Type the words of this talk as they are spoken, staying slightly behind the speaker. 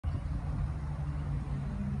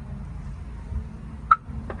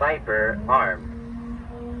Viper armed.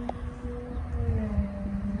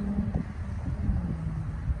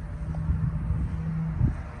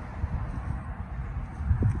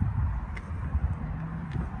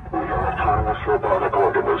 We are autonomous robotic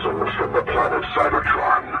organisms from the planet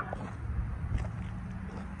Cybertron.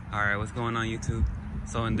 Alright, what's going on YouTube?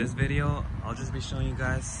 So in this video, I'll just be showing you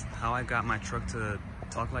guys how I got my truck to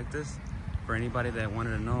talk like this. For anybody that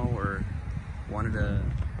wanted to know or wanted to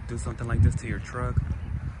do something like this to your truck.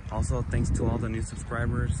 Also, thanks to all the new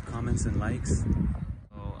subscribers, comments, and likes.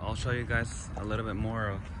 So I'll show you guys a little bit more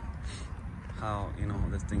of how,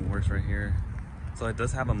 this thing works right here. So it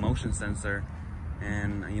does have a motion sensor,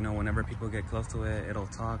 and whenever people get close to it, it'll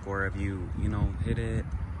talk, or if you hit it,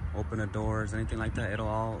 open the doors, anything like that, it'll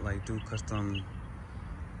all like do custom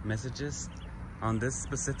messages. On this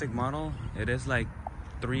specific model, it is like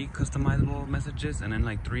 3 customizable messages and then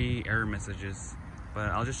like 3 error messages. But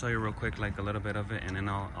I'll just show you real quick like a little bit of it, and then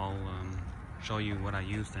I'll show you what I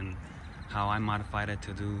used and how I modified it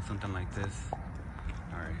to do something like this.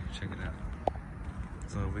 Alright, check it out.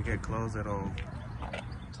 So if we get close, it'll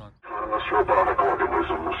talk. Autonomous robotic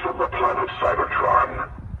organisms from the planet Cybertron.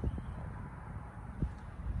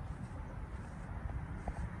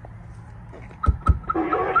 We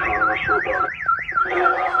are autonomous robotic.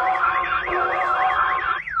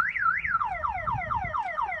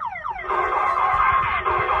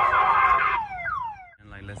 And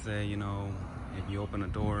like, let's say, if you open a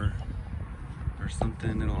door or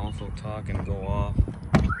something, it'll also talk and go off.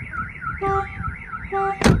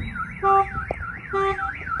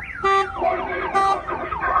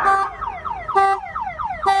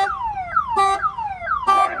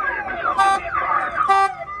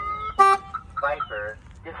 Viper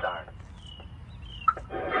disarmed.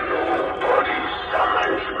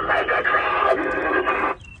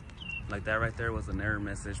 Like that right there was an error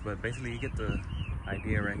message, but basically you get the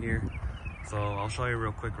idea right here. So I'll show you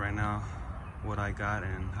real quick right now what I got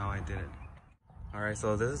and how I did it. Alright,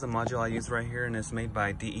 so this is the module I use right here, and it's made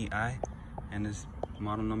by DEI, and it's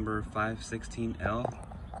model number 516L.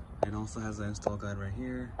 It also has an install guide right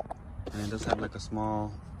here, and it does have like a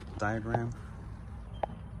small diagram.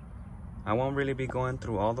 I won't really be going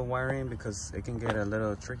through all the wiring because it can get a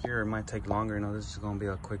little trickier. It might take longer. This is going to be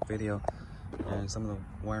a quick video. And some of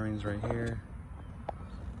the wirings right here.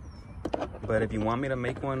 But if you want me to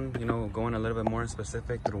make one, going a little bit more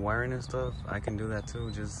specific to the wiring and stuff, I can do that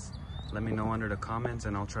too. Just let me know under the comments,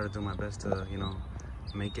 and I'll try to do my best to,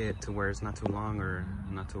 make it to where it's not too long or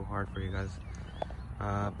not too hard for you guys.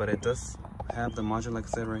 But it does have the module, like I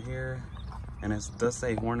said, right here. And it does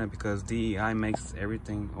say Hornet because DEI makes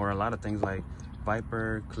everything, or a lot of things, like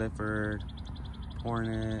Viper, Clifford,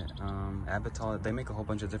 Hornet, Avital. They make a whole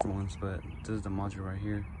bunch of different ones, but this is the module right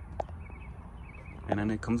here. And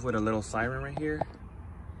then it comes with a little siren right here.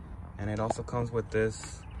 And it also comes with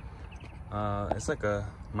this, it's like a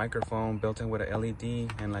microphone built in with a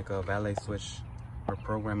LED and like a valet switch or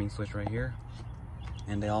programming switch right here.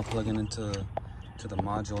 And they all plug into the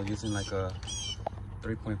module using like a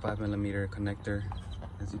 3.5mm connector,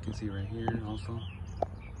 as you can see right here also.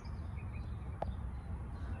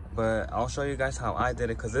 But I'll show you guys how I did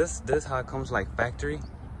it, because this is how it comes like factory,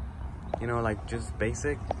 like just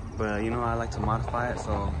basic. But I like to modify it,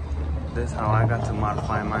 so this is how I got to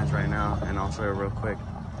modify mine right now. And I'll show you real quick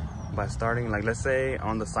by starting, like, let's say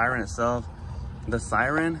on the siren itself, the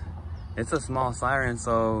siren, it's a small siren,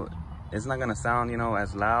 so it's not gonna sound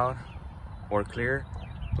as loud or clear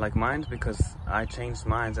like mine, because I changed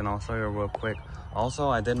mine, and I'll show you real quick. Also,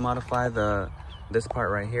 I did modify this part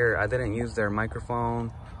right here. I didn't use their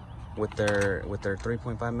microphone with their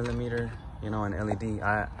 3.5mm, and LED.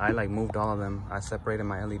 I like moved all of them. I separated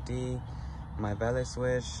my LED, my valet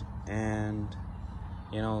switch, and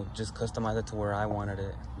just customized it to where I wanted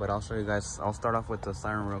it. But I'll show you guys. I'll start off with the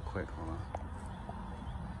siren real quick. Hold on.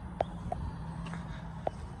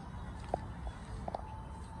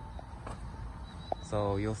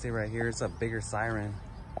 So you'll see right here, it's a bigger siren,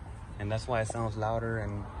 and that's why it sounds louder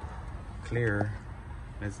and clearer.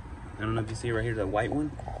 I don't know if you see right here, the white one.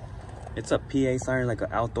 It's a PA siren, like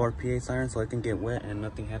an outdoor PA siren, so it can get wet and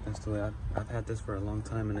nothing happens to it. I've had this for a long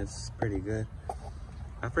time, and it's pretty good.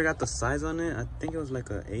 I forgot the size on it. I think it was like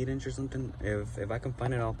a 8-inch or something. If I can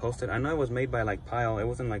find it, I'll post it. I know it was made by like Pyle. It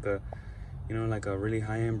wasn't like a, like a really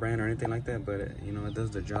high-end brand or anything like that, but it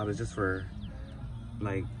does the job. It's just for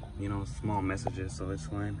like, small messages, so it's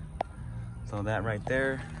fine. So that right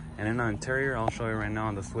there. And then on the interior, I'll show you right now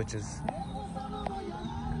on the switches.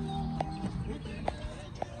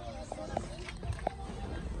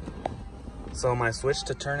 So my switch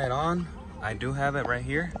to turn it on, I do have it right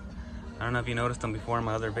here. I don't know if you noticed them before in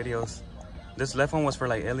my other videos. This left one was for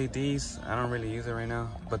like LEDs. I don't really use it right now.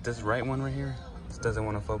 But this right one right here, this doesn't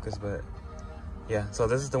want to focus, but yeah. So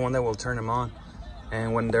this is the one that will turn them on.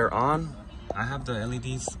 And when they're on, I have the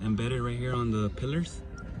LEDs embedded right here on the pillars.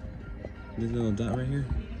 This little dot right here.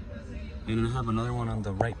 And then I have another one on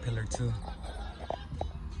the right pillar too.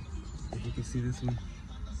 If you can see this one.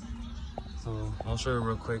 So I'll show you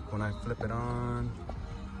real quick when I flip it on.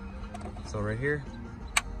 So right here.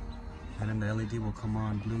 And then the LED will come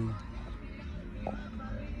on blue.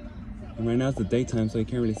 And right now it's the daytime, so you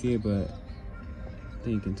can't really see it, but I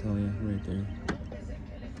think you can tell, yeah, right there.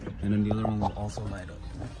 And then the other one will also light up.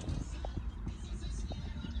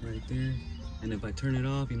 Right there. And if I turn it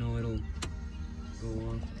off, you know, it'll go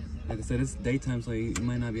off. Like I said, it's daytime, so you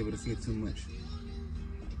might not be able to see it too much.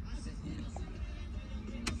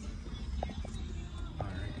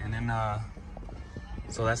 Alright, and then,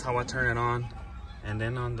 so that's how I turn it on. And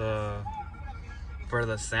then on for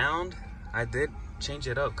the sound, I did change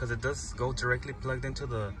it up because it does go directly plugged into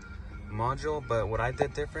the module, but what I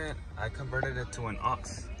did different, I converted it to an aux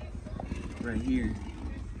right here.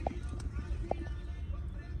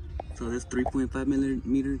 So this 3.5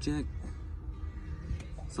 millimeter jack.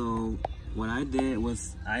 So what I did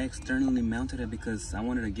was I externally mounted it because I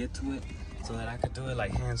wanted to get to it so that I could do it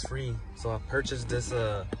like hands-free. So I purchased this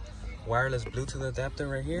wireless Bluetooth adapter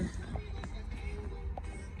right here.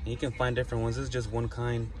 You can find different ones. This is just one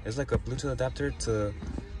kind. It's like a Bluetooth adapter to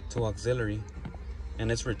auxiliary,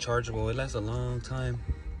 and it's rechargeable. It lasts a long time.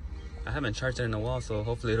 I haven't charged it in a while, so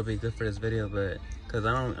hopefully it'll be good for this video. But because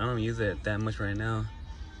I don't use it that much right now.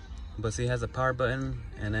 But see, it has a power button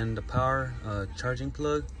and then the power charging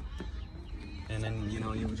plug, and then you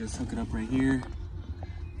know you would just hook it up right here.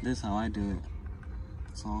 This is how I do it.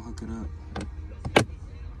 So I'll hook it up.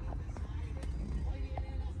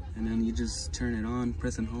 And then you just turn it on,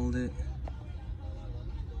 press and hold it.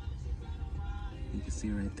 You can see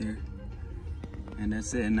right there. And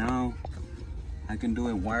that's it. And now I can do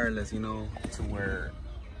it wireless, you know, to where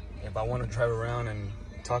if I want to drive around and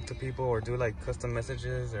talk to people or do like custom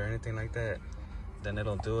messages or anything like that, then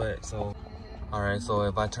it'll do it. So, all right, so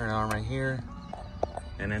if I turn it on right here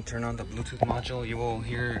and then turn on the Bluetooth module, you will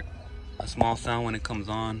hear a small sound when it comes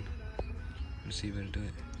on. Let's see if it'll do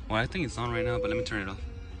it. Well, I think it's on right now, but let me turn it off.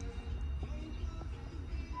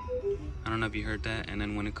 I don't know if you heard that, and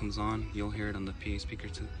then when it comes on, you'll hear it on the PA speaker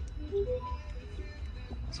too.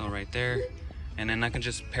 So right there, and then I can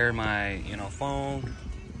just pair my, you know, phone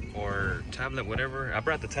or tablet, whatever. I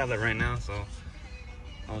brought the tablet right now, so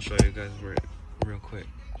I'll show you guys real quick.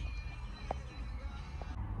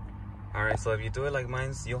 All right, so if you do it like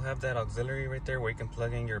mine, you'll have that auxiliary right there where you can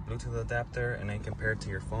plug in your Bluetooth adapter and then you can pair it to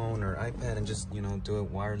your phone or iPad and just, you know, do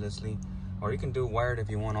it wirelessly. Or you can do it wired if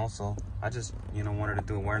you want also. I just, you know, wanted to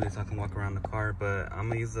do it wireless so I can walk around the car, but I'm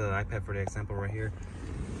gonna use the iPad for the example right here.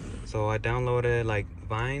 So I downloaded like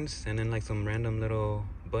Vines and then like some random little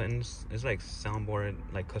buttons. It's like soundboard,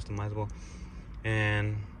 like customizable.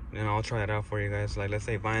 And you know, I'll try it out for you guys. Like let's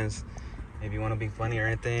say Vines, if you want to be funny or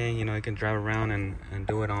anything, you know, you can drive around and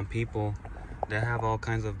do it on people. They have all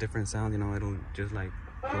kinds of different sounds, you know, it'll just like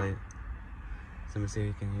play it. So let me see if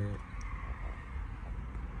you can hear it.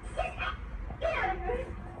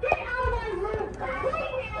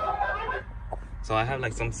 So I have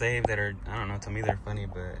like some saves that are, I don't know, to me they're funny,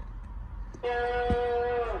 but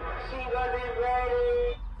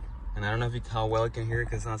and I don't know if how well you can hear it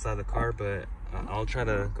because it's outside the car, but I'll try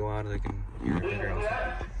to go out so you can hear it better also.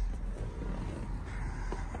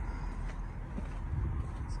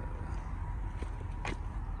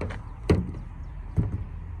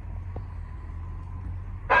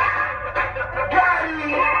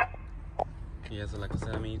 Yeah, so like I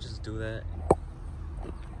said, I mean, you just do that.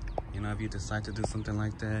 You know, if you decide to do something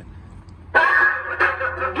like that.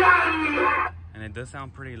 And it does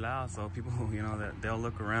sound pretty loud, so people, you know, that they'll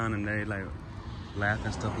look around and they like laugh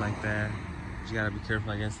and stuff like that. You gotta be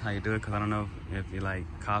careful, I guess, how you do it, because I don't know if you like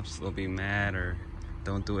cops will be mad or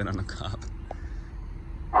don't do it on a cop. Do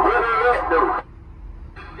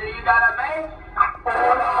you got a man?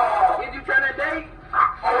 Did you turn a date?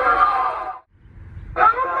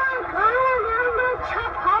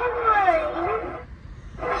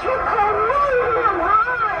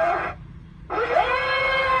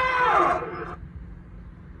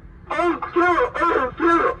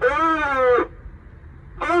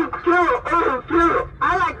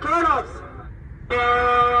 I like turtles.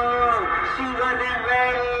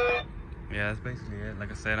 Yeah, that's basically it.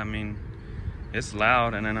 Like I said, I mean, it's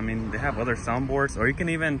loud, and then I mean they have other soundboards, or you can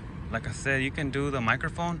even, like I said, you can do the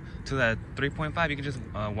microphone to that 3.5. You can just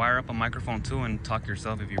wire up a microphone too and talk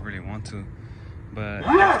yourself if you really want to. But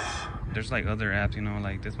Yes! there's like other apps, you know,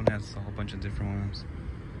 like this one has a whole bunch of different ones.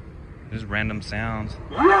 Just random sounds.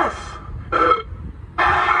 Yes!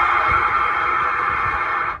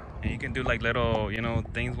 And you can do like little, you know,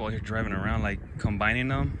 things while you're driving around, like combining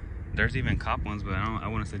them. There's even cop ones, but I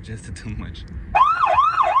wouldn't suggest it too much.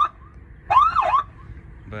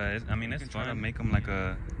 But I mean, it's fun to make them like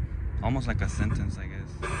almost like a sentence, I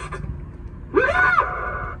guess.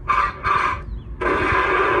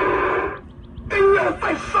 In your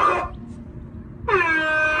face, sucker!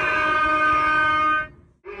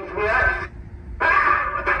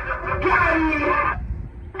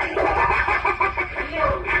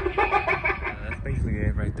 That's basically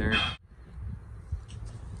it right there.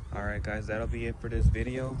 Alright guys, that'll be it for this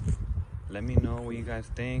video. Let me know what you guys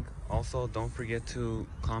think. Also, don't forget to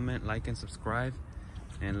comment, like, and subscribe.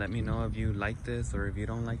 And let me know if you like this or if you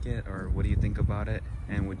don't like it, or what do you think about it,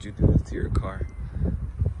 and would you do this to your car?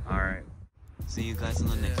 Alright, see you guys in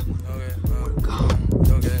the next one.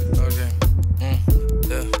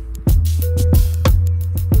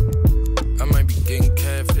 I might be getting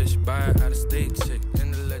catfish by out of state.